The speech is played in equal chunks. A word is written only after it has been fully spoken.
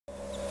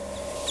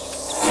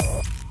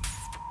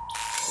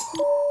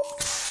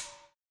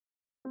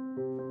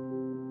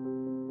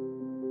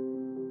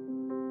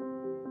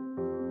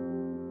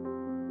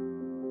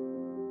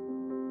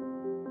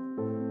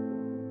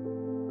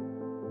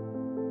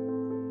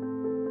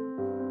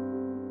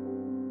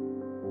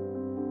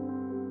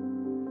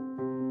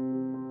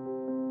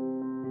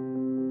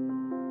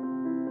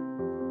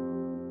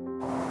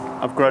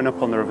I've grown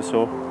up on the River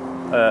Soar.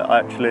 I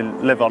actually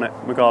live on it.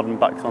 My garden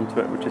backs onto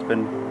it, which has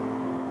been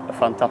a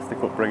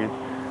fantastic upbringing.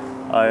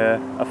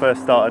 I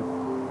first started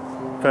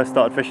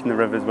fishing the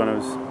rivers when I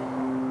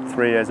was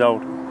 3 years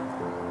old,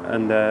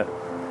 and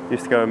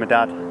used to go with my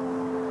dad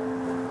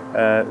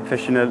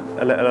fishing a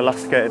little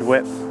elasticated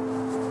whip,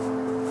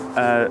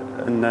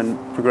 and then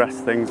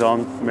progressed things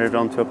on, moved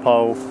on to a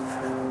pole,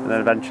 and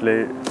then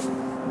eventually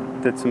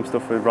did some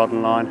stuff with rod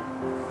and line.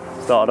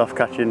 Started off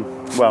catching,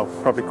 well,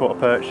 probably caught a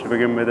perch to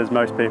begin with, as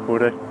most people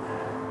do,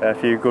 a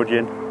few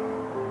gudgeon,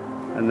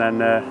 and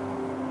then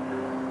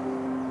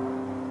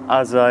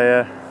as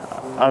I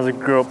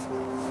grew up,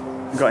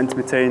 got into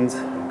my teens,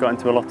 got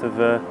into a lot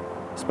of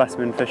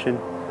specimen fishing,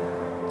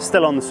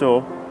 still on the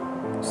Soar,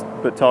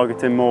 but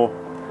targeting more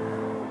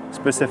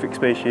specific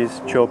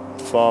species, chub,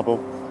 barbel,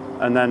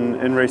 and then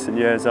in recent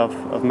years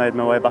I've made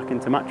my way back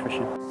into match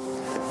fishing.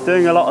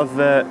 Doing a lot of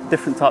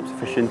different types of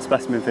fishing,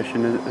 specimen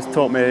fishing, has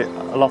taught me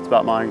a lot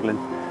about my angling.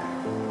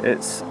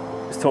 It's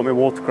taught me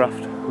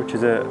watercraft, which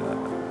is a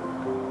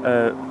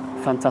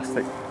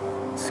fantastic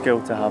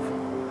skill to have.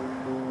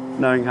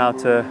 Knowing how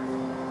to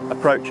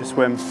approach a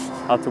swim,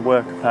 how to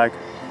work a peg,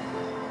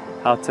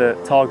 how to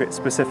target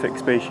specific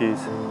species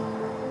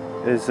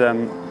is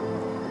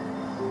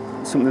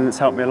something that's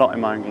helped me a lot in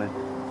my angling.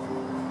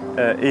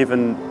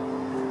 Even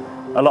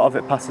a lot of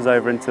it passes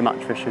over into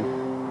match fishing.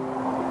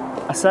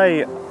 I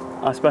say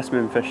I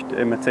specimen fished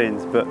in my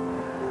teens, but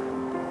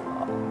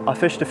I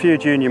fished a few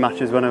junior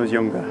matches when I was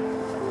younger.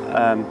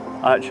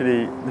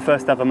 The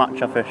first ever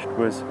match I fished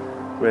was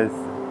with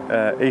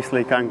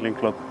Eastleigh Angling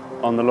Club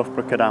on the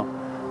Loughborough Canal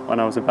when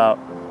I was about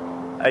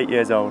 8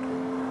 years old,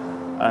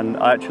 and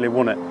I actually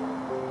won it.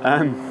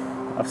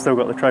 I've still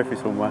got the trophy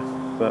somewhere,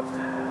 but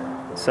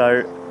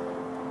so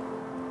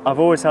I've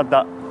always had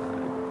that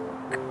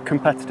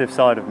competitive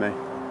side of me,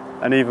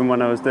 and even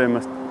when I was doing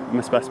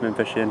my specimen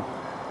fishing,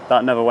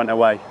 that never went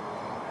away.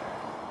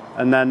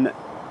 And then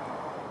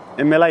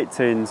in my late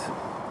teens,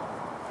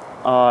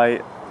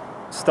 I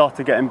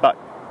started getting back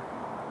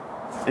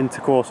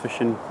into course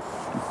fishing,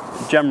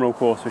 general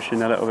course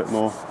fishing a little bit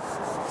more,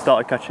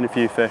 started catching a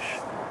few fish,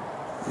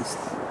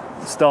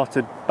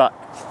 started back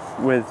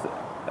with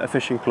a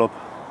fishing club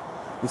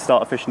and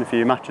started fishing a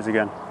few matches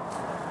again.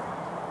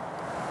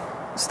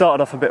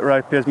 Started off a bit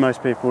ropey, as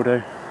most people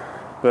do,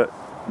 but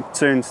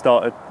soon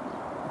started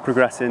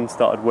progressing,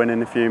 started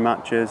winning a few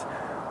matches,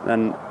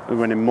 then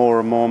winning more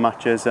and more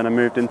matches, and I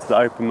moved into the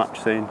open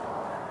match scene,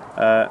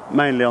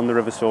 mainly on the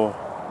River Soar,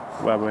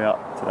 where we are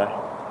today.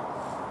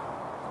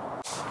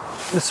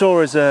 The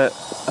Soar is a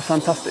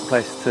fantastic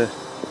place to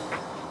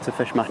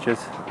fish matches.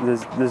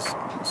 There's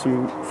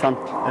some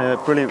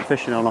brilliant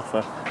fishing on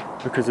offer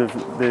because of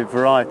the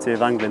variety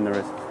of angling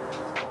there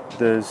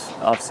is.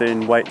 I've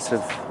seen weights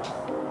of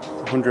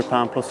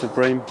 £100 plus of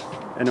bream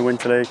in a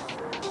winter league.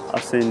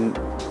 I've seen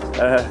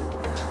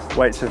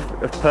weights of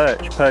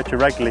perch. Perch are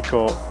regularly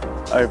caught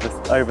over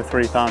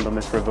 £3 on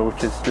this river,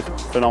 which is just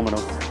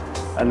phenomenal.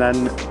 And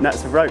then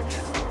nets of roach,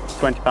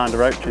 £20 a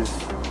roach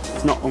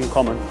it's not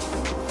uncommon.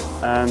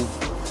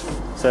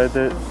 So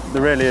there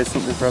really is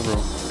something for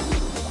everyone.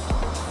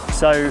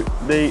 So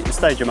the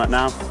stage I'm at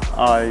now,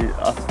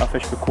 I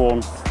fish for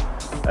Quorn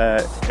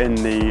in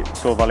the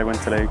Soar Valley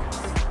Winter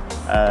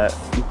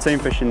League. Team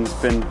fishing's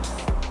been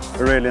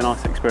a really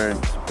nice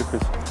experience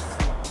because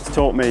it's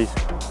taught me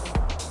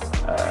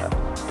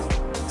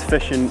to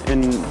fish in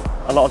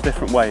a lot of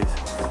different ways.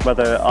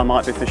 Whether I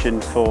might be fishing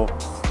for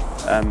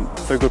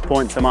good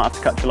points, I might have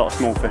to catch a lot of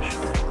small fish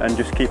and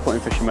just keep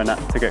putting fish in my net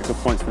to get good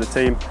points for the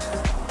team.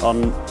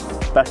 On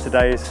better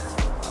days,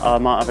 I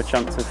might have a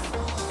chance of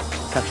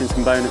catching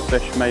some bonus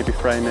fish, maybe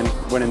framing,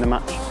 winning the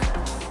match.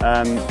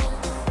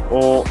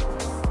 Or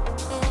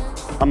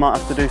I might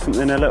have to do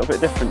something a little bit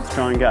different to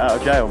try and get out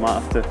of jail. Might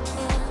have to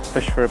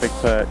fish for a big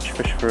perch,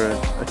 fish for a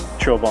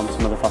chub on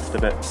some of the faster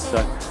bits. So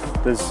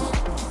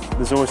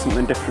there's always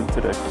something different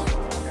to do.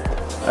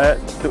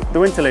 The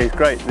Winter League is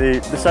great.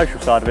 The social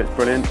side of it's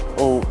brilliant.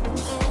 All,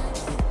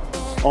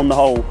 on the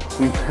whole,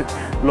 some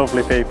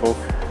lovely people,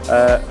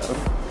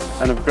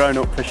 and I've grown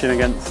up fishing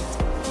against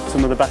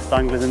some of the best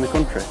anglers in the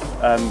country,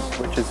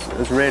 which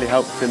has really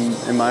helped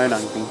in my own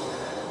angling.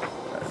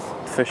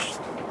 Fished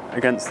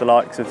against the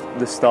likes of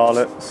the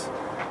Starlets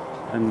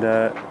and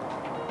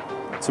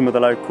some of the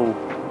local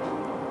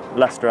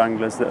Leicester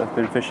anglers that have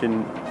been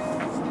fishing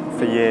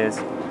for years,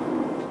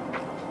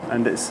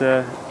 and it's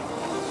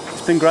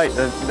been great.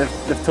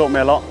 They've taught me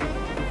a lot,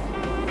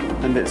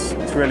 and it's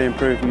really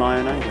improved my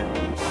own angling.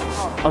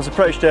 I was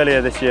approached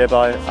earlier this year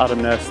by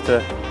Adam Nurse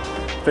to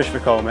fish for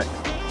Colmic,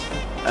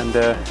 and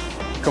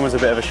come as a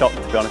bit of a shock,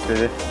 to be honest with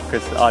you,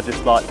 because I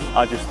just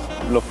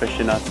love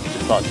fishing. I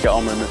just like to get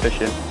on with my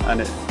fishing,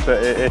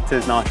 but it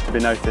is nice to be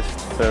noticed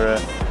for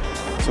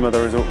some of the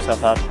results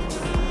I've had.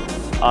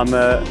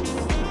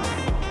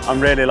 I'm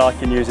really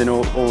liking using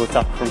all the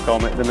tackle from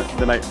Colmic.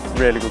 They make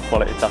really good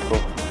quality tackle,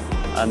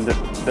 and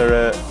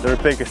they're a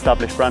big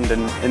established brand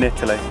in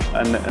Italy,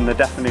 and they're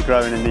definitely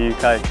growing in the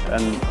UK,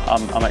 and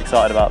I'm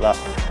excited about that.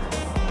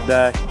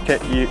 Their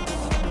kit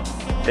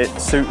it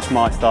suits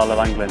my style of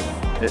angling.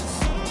 It's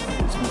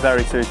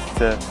very suited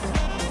to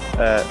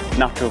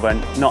not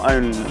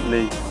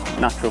only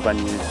natural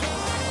venues,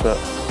 but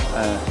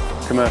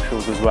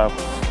commercials as well,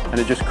 and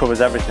it just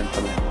covers everything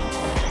for me.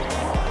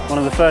 One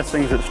of the first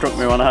things that struck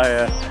me when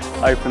I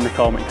opened the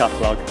Colmic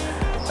catalogue,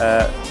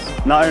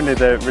 not only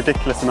the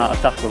ridiculous amount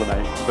of tackle they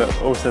make,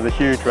 but also the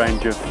huge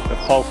range of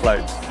pole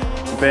floats.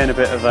 Being a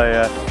bit of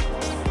a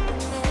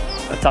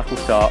tackle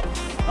start,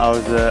 I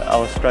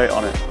was straight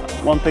on it.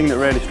 One thing that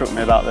really struck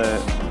me about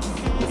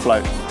the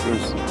floats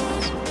was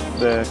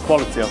the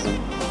quality of them.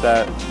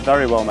 They're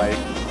very well made,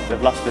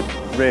 they've lasted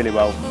really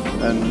well,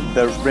 and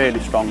they're really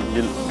strong.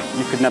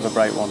 You could never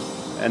break one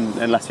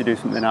unless you do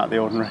something out of the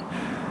ordinary.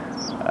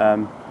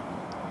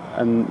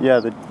 And yeah,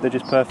 they're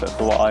just perfect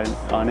for what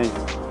I need.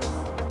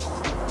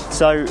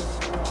 So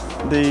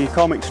the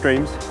Colmic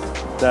streams,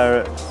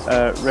 they're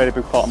a really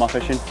big part of my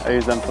fishing. I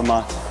use them for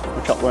my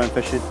chop worm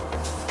fishing.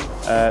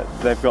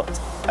 They've got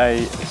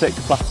a thick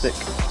plastic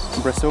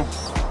bristle,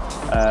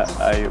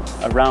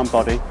 a round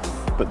body,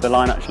 but the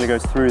line actually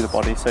goes through the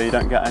body, so you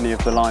don't get any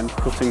of the line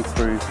cutting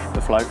through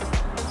the float.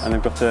 And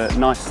they've got a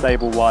nice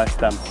stable wire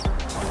stem.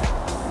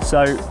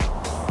 So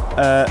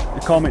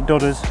the Colmic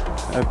Dudders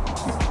are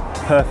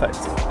perfect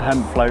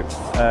hemp float.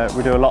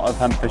 We do a lot of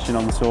hemp fishing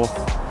on the Soar.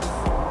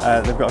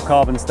 They've got a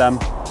carbon stem,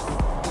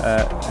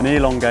 an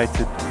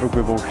elongated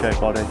rugby ball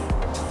shaped body,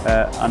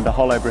 and a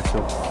hollow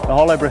bristle. The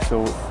hollow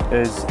bristle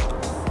is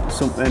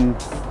something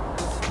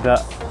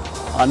that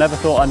I never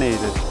thought I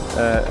needed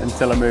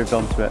until I moved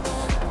on to it.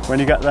 When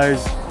you get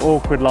those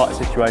awkward light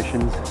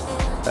situations,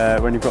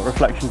 when you've got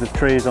reflections of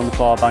trees on the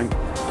far bank,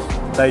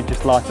 they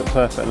just light up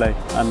perfectly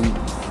and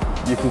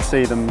you can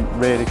see them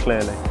really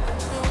clearly.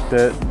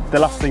 The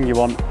last thing you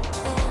want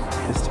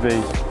is to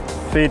be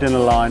feeding a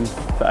line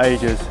for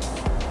ages.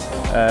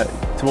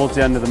 Towards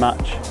the end of the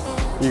match,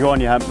 you go on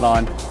your hemp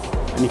line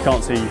and you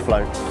can't see your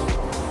float.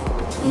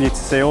 You need to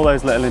see all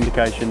those little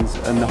indications,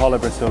 and the hollow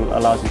bristle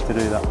allows you to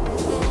do that.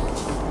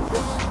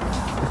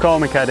 The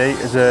Colmic Eddy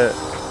is a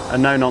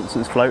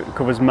no-nonsense float. It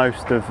covers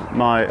most of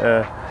my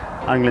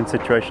angling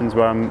situations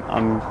where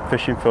I'm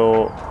fishing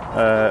for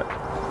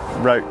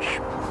roach,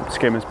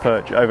 skimmers,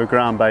 perch over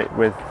ground bait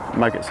with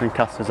maggots and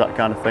casters, that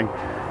kind of thing.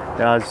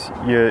 It has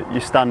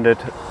your standard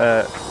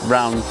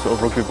round sort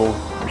of rugby ball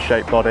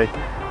shaped body,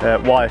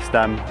 wire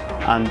stem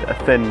and a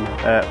thin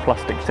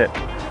plastic tip,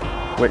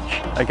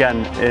 which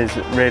again is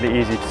really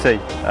easy to see.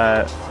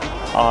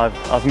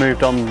 I've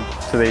moved on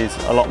to these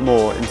a lot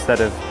more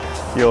instead of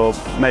your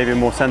maybe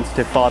more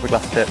sensitive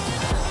fiberglass tips,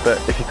 but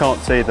if you can't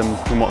see them,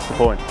 then what's the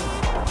point?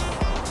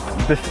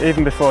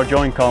 Even before I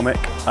joined Colmic,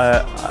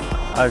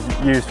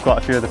 I've used quite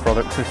a few of the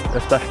products,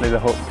 especially the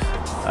hooks.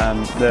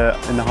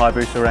 In the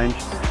Hayabusa range,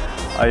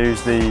 I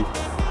use the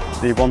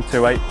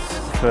 128s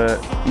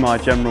for my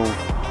general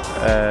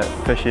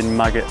fishing,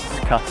 maggots,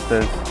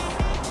 casters,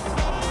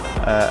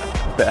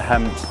 a bit of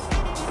hemp,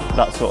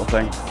 that sort of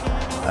thing.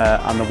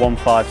 And the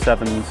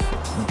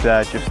 157s,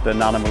 they're just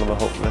an animal of a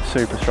hook. They're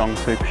super strong,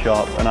 super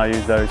sharp, and I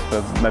use those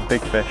for my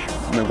big fish,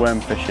 my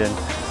worm fishing,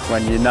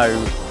 when you know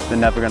they're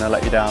never going to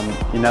let you down,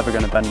 you're never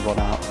going to bend one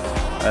out,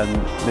 and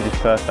they're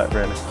just perfect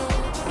really.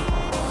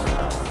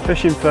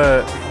 Fishing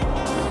for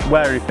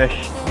wary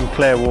fish in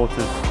clear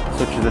waters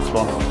such as this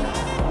one,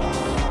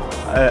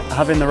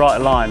 having the right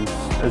line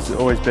has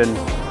always been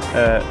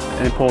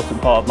an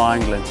important part of my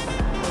angling.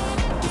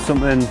 It's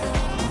something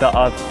that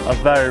I've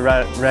very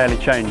rarely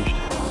changed.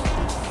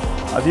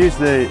 I've used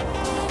the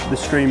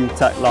Stream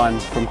Tech line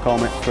from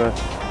Colmic for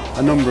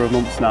a number of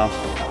months now,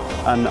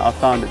 and I've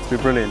found it to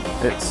be brilliant.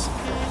 It's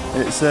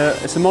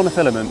a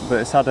monofilament, but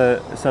it's had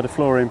a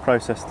fluorine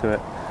process to it,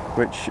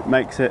 which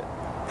makes it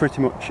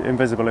pretty much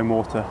invisible in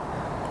water.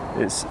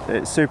 It's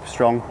super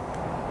strong,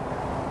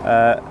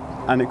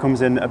 and it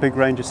comes in a big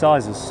range of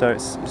sizes, so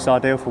it's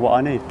ideal for what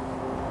I need.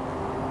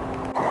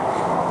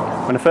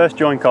 When I first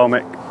joined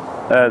Colmic,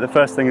 the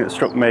first thing that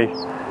struck me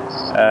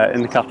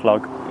in the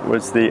catalogue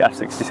was the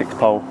F66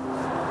 pole.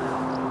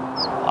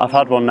 I've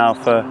had one now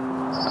for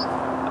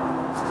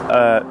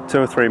 2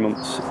 or 3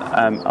 months.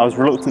 I was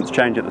reluctant to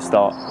change at the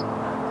start,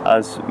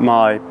 as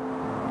my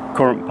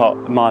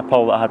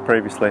pole that I had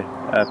previously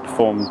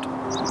performed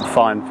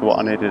fine for what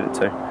I needed it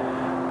to.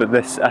 But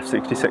this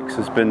F66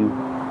 has been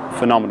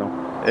phenomenal.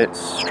 It's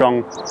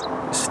strong,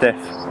 it's stiff,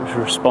 it's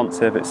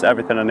responsive, it's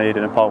everything I need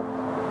in a pole.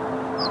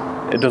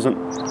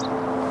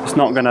 It's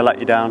not going to let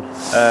you down.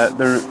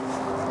 The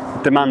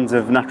demands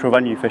of natural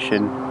venue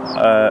fishing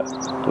are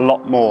a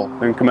lot more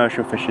than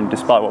commercial fishing,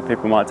 despite what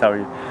people might tell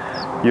you.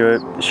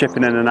 You're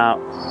shipping in and out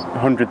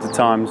hundreds of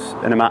times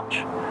in a match.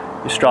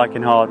 You're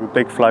striking hard with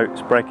big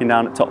floats, breaking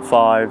down at top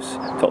 5s,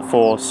 top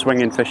 4s,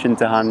 swinging fish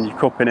into hand, you're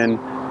cupping in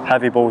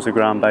heavy balls of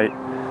ground bait.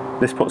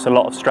 This puts a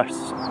lot of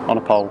stress on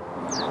a pole,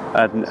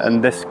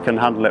 and this can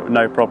handle it with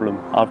no problem.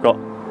 I've got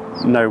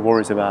no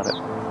worries about it.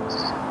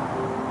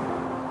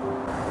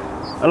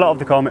 A lot of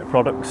the Colmic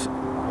products,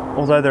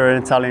 although they're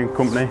an Italian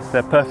company,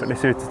 they're perfectly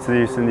suited to the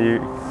use in the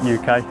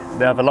UK.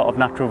 They have a lot of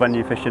natural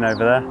venue fishing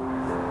over there.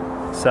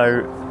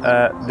 So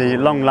the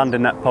long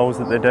landing net poles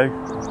that they do,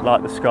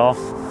 like the Scar,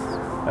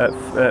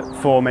 at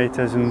 4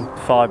 metres and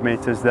 5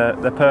 metres,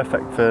 they're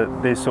perfect for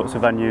these sorts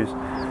of venues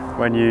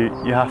when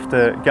you have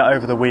to get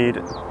over the weed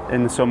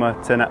in the summer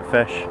to net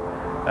fish,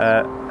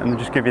 and they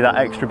just give you that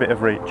extra bit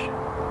of reach.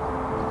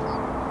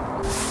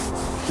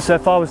 So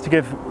if I was to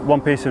give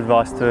one piece of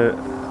advice to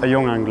a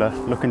young angler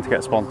looking to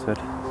get sponsored,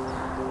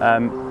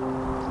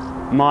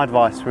 my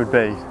advice would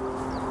be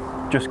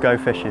just go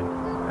fishing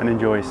and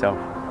enjoy yourself.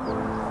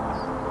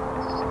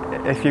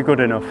 If you're good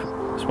enough,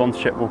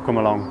 sponsorship will come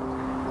along.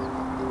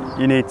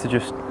 You need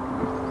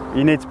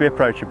to be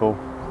approachable,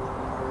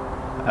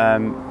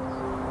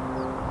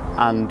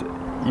 and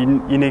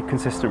you need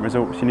consistent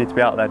results. You need to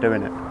be out there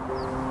doing it.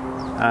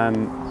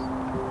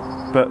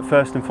 But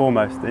first and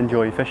foremost,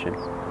 enjoy your fishing.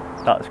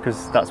 That's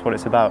because that's what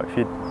it's about. If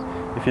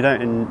you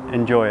don't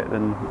enjoy it,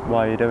 then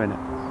why are you doing it?